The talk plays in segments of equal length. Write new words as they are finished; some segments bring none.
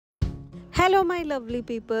Hello my lovely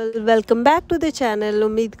people, welcome back to the channel.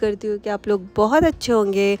 उम्मीद करती हूँ कि आप लोग बहुत अच्छे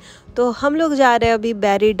होंगे। तो हम लोग जा रहे हैं अभी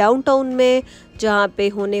बैरी डाउनटाउन में, जहाँ पे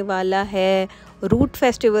होने वाला है रूट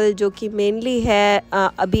फेस्टिवल, जो कि मेनली है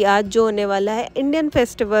अभी आज जो होने वाला है इंडियन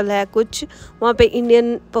फेस्टिवल है। कुछ वहाँ पे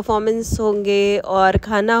इंडियन परफॉर्मेंस होंगे और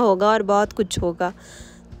खाना होगा और बहुत कुछ होगा।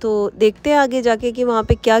 तो देखते हैं आगे जाके कि वहाँ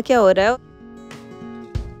पे क्या क्या हो रहा है।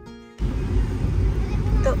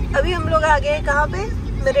 तो अभी हम लोग आ गए हैं कहाँ पे,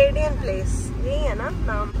 मेरेडियन प्लेस, यही है ना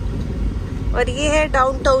नाम। और ये है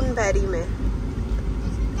डाउनटाउन बैरी में,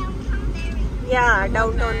 या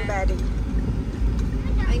downtown berry.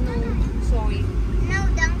 I know, sorry. No,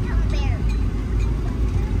 downtown Barrie.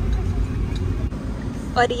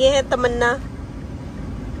 और ये है तमन्ना,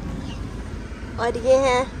 और ये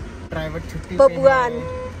है ड्राइवर छुट्टी बबुआन।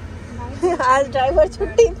 आज ड्राइवर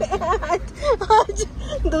छुट्टी पे है। आज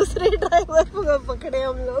दूसरे ड्राइवर को पकड़े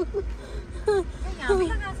हम लोग। यहाँ भी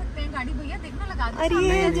लगा सकते हैं गाड़ी भैया, देखना लगा दो। और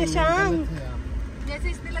ये है जशांक, जैसे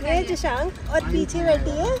इसने लगाई ये है। जशांक, और पीछे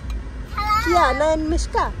बैठी है कियाना एंड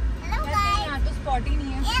मिश्का। वैसे यहाँ तो स्पॉट ही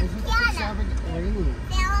नहीं है।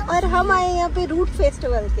 और हम आए यहाँ पे रूट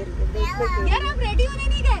फेस्टिवल के लिए देखने के लिए। यार आप रेडी होने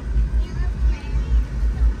नहीं गए?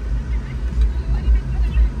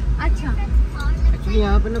 अच्छा, एक्चुअली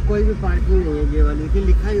यहाँ पे ना कोई भी पार्किंग नहीं है, ये वाली की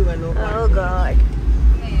लिखा ही हुआ नो ओह पार्किंग।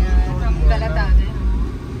 गॉड, हम गलत आ गए।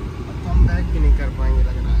 हम बैक भी नहीं कर पाएंगे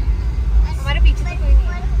लग रहा है। हमारे पीछे तो कोई नहीं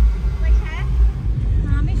है।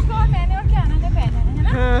 हाँ, मिश्का और मैंने और क्या ने पहना है ना?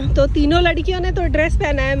 हाँ तो तीनों लड़कियों ने तो ड्रेस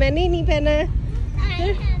पहना है, मैंने ही नहीं पहना है।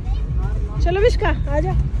 चलो मिश्का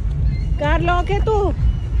आजा, कार लॉक है तो।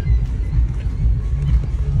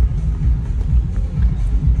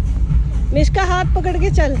 मिश्का हाथ पकड़ के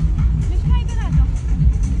चल, मिश्का इधर आ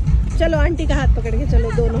जाओ। चलो आंटी का हाथ पकड़ के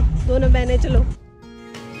चलो, दोनों बहनें चलो।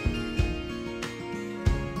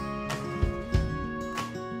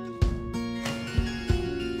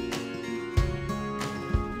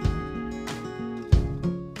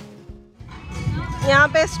 यहाँ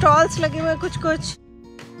पे स्टॉल्स लगे हुए कुछ कुछ।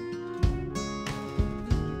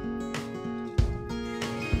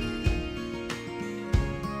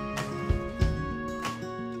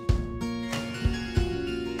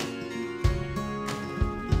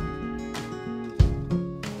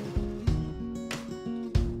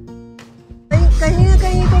 कहीं ना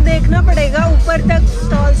कहीं तो देखना पड़ेगा, ऊपर तक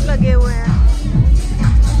स्टॉल्स लगे हुए हैं।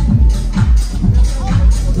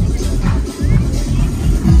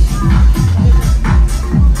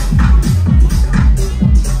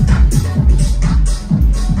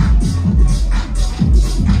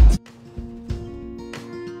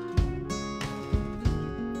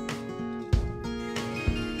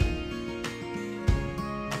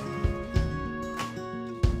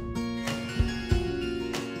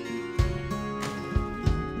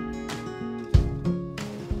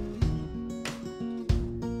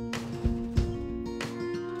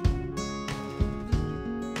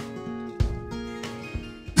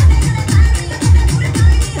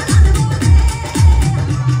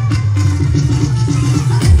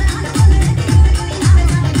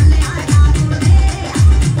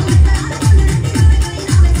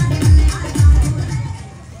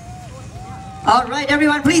 All right,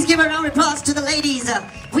 everyone, please give a round of applause to the ladies.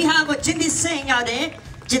 We have a Jindi Singh out there.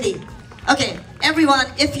 Jindi. Okay, everyone,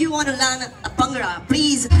 if you want to learn a Bhangra,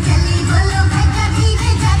 please.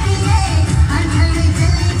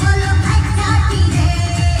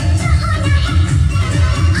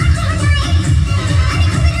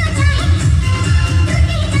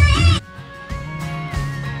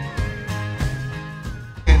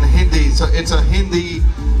 In Hindi, so it's a Hindi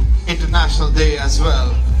International Day as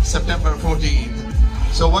well, September 14th.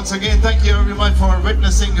 So once again, thank you everyone for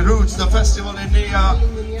witnessing Roots, the festival in India.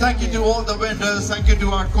 Thank you to all the vendors, thank you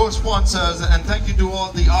to our co-sponsors, and thank you to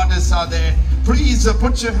all the artists out there. Please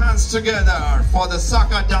put your hands together for the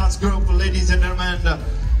Saka dance group, ladies and gentlemen.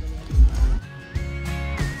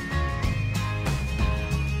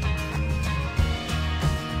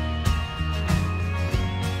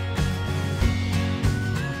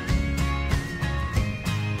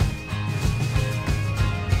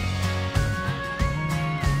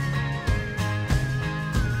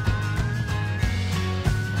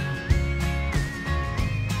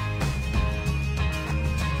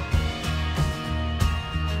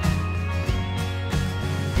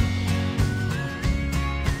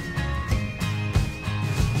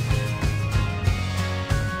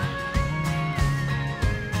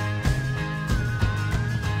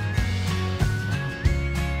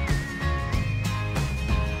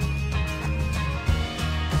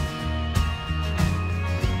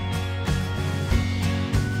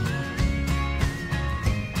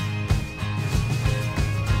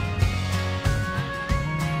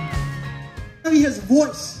 his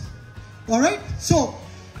voice. Alright? So,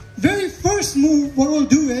 very first move, what we'll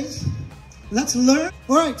do is, let's learn.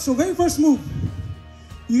 Alright, so very first move.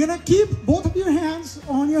 You're gonna keep both of your hands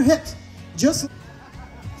on your hips. Just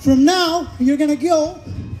from now, you're gonna go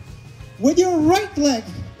with your right leg.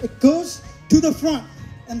 It goes to the front.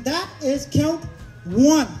 And that is count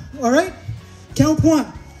 1. Alright? Count 1.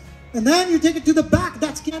 And then you take it to the back.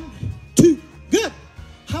 That's count 2. Good.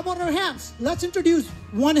 How about our hands? Let's introduce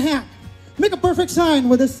one hand. Make a perfect sign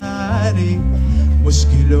with this.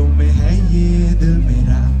 मुश्किलों में है ये दिल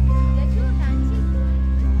मेरा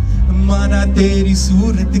माना तेरी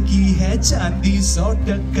सूरत की है चांदी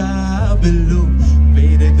 100% बिल्लो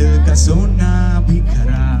मेरे दिल का सोना भी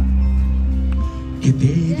खरा कि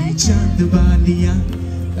तेरी चांद वालियां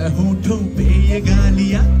होठों पे ये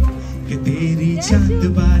गालियां कि तेरी चांद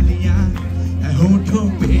वालियां होठों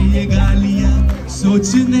पे ये गालियां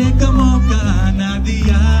सोचने का मौका ना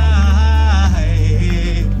दिया है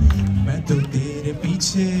मैं तो तेरे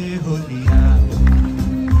पीछे हो लिया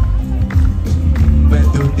मैं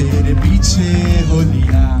तो तेरे पीछे हो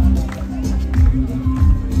लिया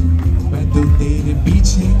मैं तो तेरे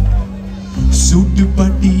पीछे सूट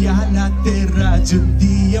पटियाला तेरा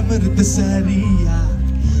जुत्ती अमृतसरिया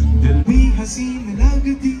दिल भी हसीन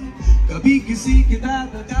लगती कभी किसी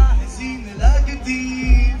किताब का हसीन लगती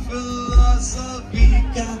फिलॉसफी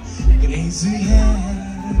का क्रेज है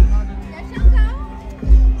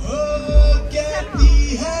ओ कहती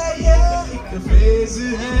है ये एक फेज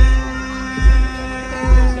है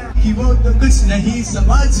कि वो तो कुछ नहीं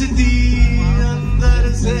समझती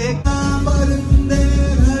अंदर से परिंदे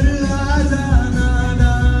घर आ जाना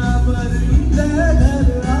ना परिंदे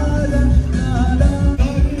घर आ जाना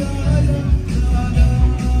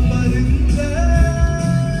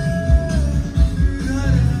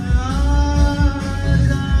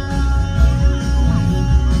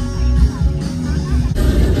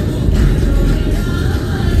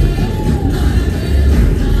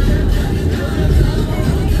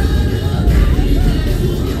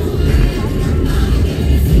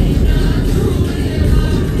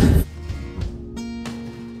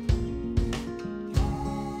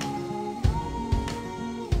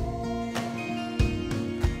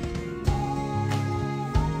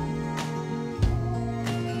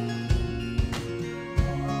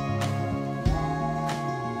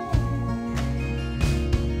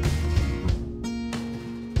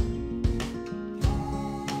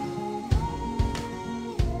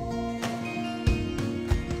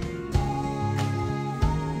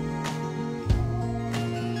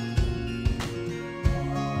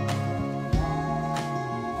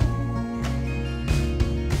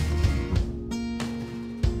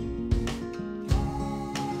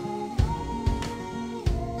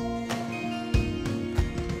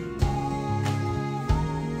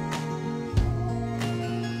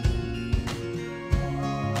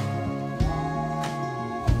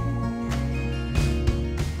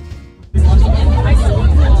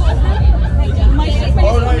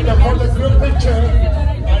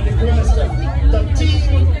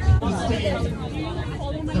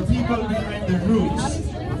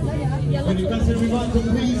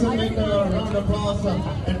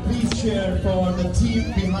And please cheer for the team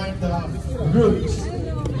behind the roots.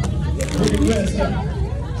 We request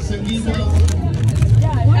Sangeeta.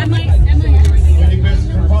 We request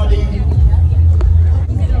Kripali.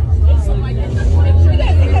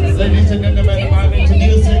 Ladies and gentlemen, I'm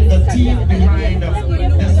introducing the team behind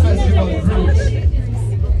this festival roots.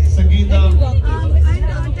 Sangeeta,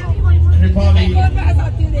 Kripali,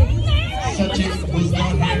 Sachin, who's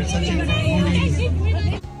not here, Sachin from Movies.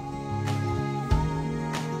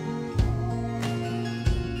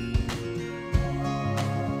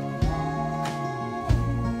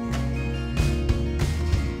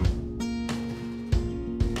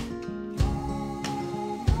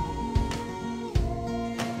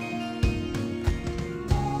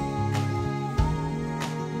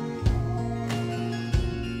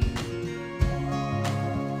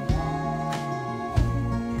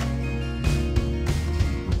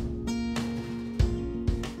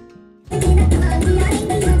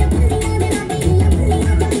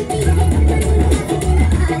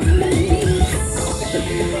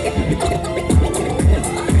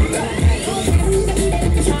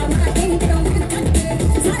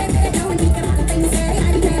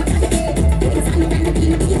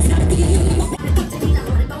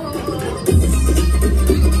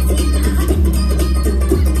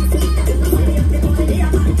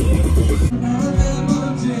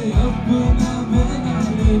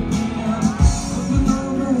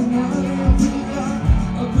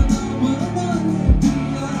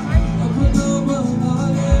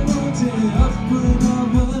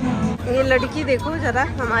 लड़की देखो जरा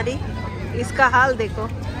हमारी, इसका हाल देखो,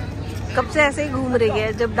 कब से ऐसे ही घूम रही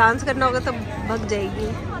है। जब डांस करना होगा तब भग जाएगी।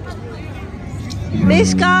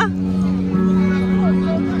 Mishka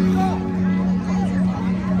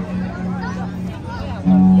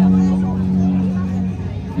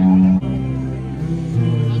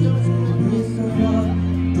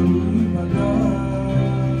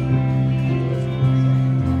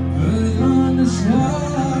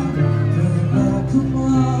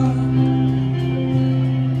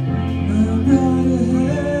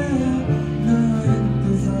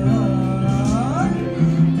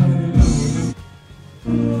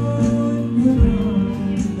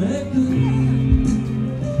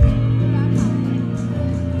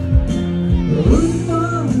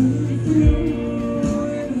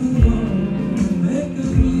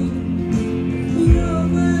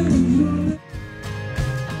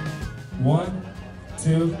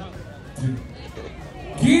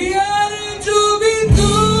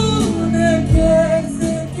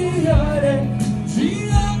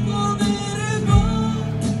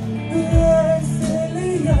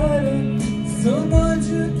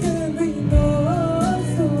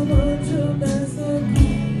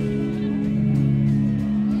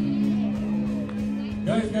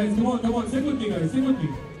Guys, come on, sing with me, guys, sing with me.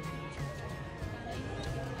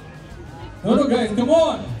 No, guys, come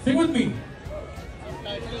on, sing with me.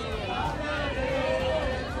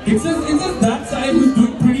 It says that side was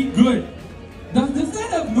doing pretty good. Does this guy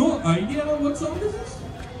have no idea what song this is?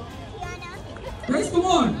 Guys, come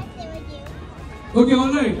on. Okay,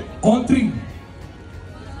 alright, on three.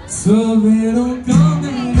 Savero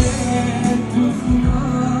kamne tu suna,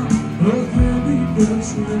 oh baby,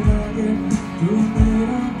 kuch lage, tu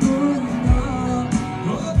mera koi na,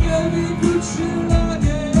 oh baby, kuch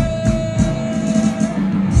lage.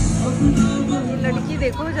 लड़की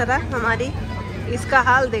देखो जरा हमारी, इसका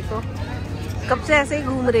हाल देखो, कब से ऐसे ही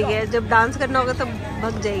घूम रही है। जब डांस करना होगा तब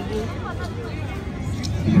भग जाएगी।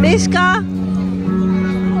 मिश्का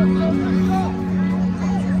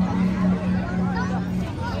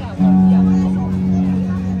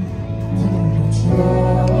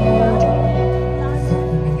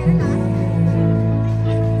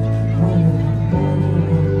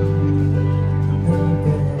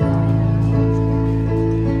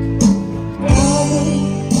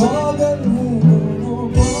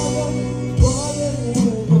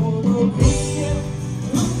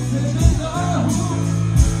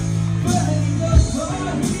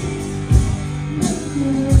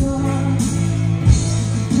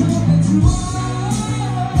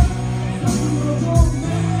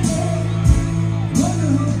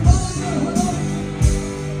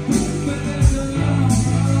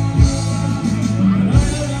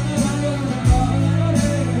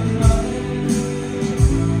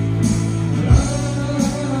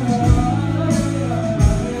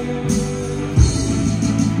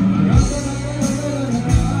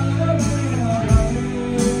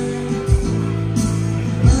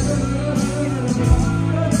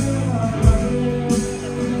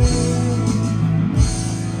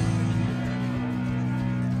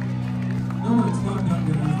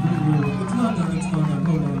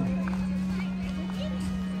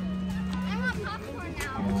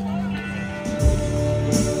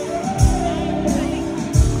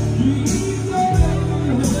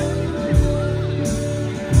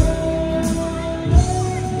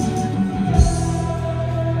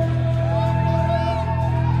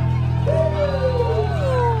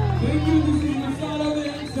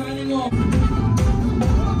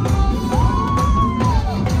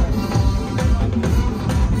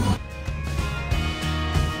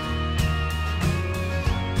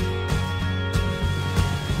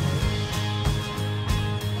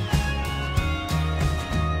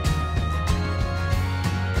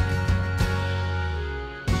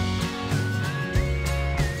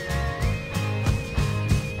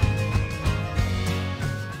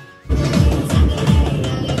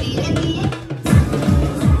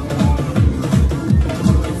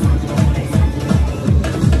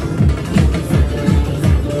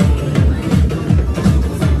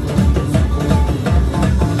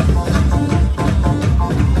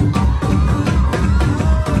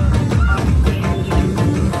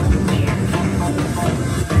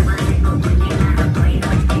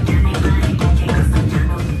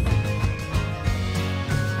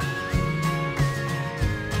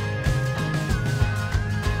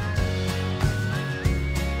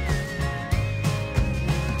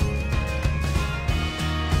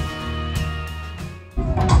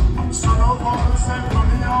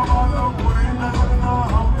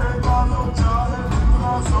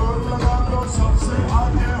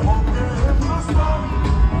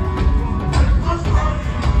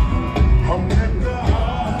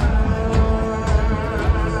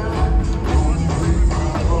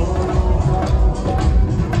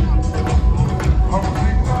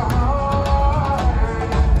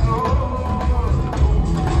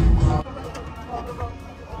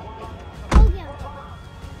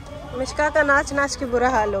था, नाच नाच के बुरा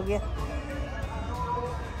हाल हो गया।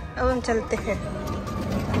 अब हम चलते हैं,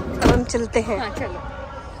 हाँ, चलो।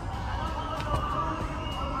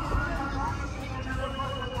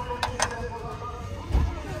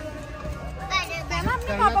 मैम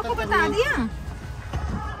आपने पापा को बता दिया?